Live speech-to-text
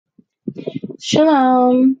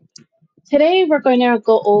Shalom. Today we're going to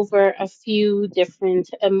go over a few different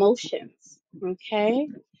emotions. Okay.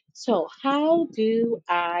 So, how do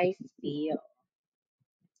I feel?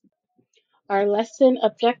 Our lesson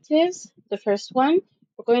objectives. The first one,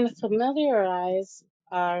 we're going to familiarize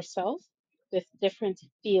ourselves with different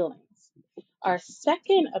feelings. Our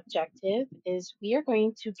second objective is we are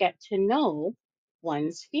going to get to know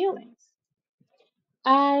one's feelings.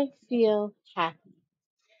 I feel happy.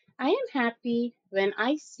 I am happy when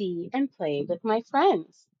I see and play with my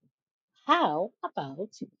friends. How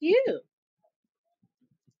about you?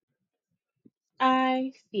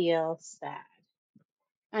 I feel sad.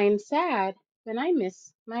 I am sad when I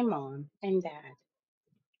miss my mom and dad.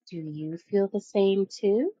 Do you feel the same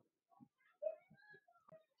too?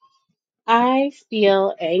 I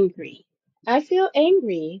feel angry. I feel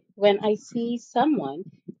angry when I see someone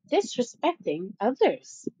disrespecting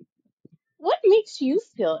others. What makes you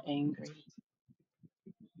feel angry?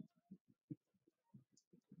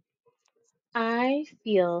 I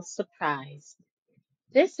feel surprised.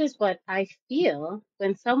 This is what I feel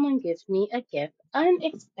when someone gives me a gift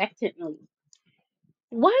unexpectedly.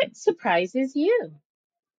 What surprises you?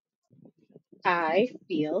 I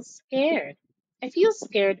feel scared. I feel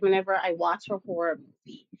scared whenever I watch a horror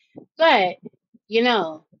movie. But, you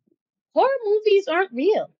know, horror movies aren't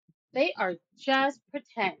real. They are just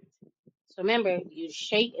pretend. So remember, you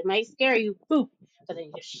shake, it might scare you, boop, but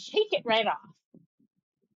then you shake it right off.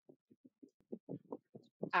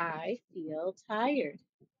 I feel tired.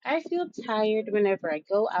 I feel tired whenever I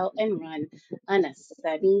go out and run on a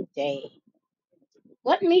sunny day.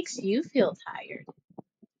 What makes you feel tired?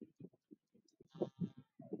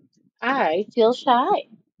 I feel shy.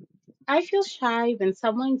 I feel shy when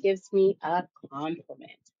someone gives me a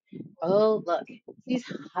compliment. Oh, look, he's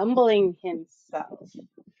humbling himself,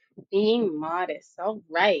 being modest. All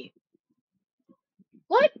right.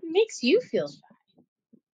 What makes you feel shy?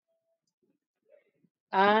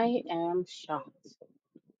 I am shocked.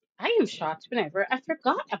 I am shocked whenever I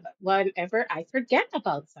forget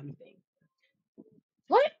about something.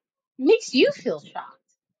 What makes you feel shocked?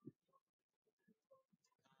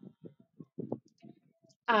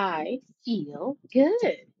 I feel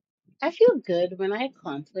good. I feel good when I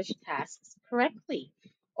accomplish tasks correctly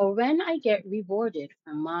or when I get rewarded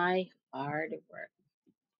for my hard work.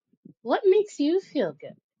 What makes you feel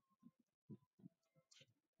good?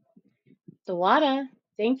 Dawada,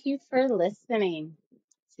 thank you for listening.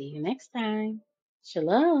 See you next time.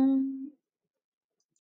 Shalom.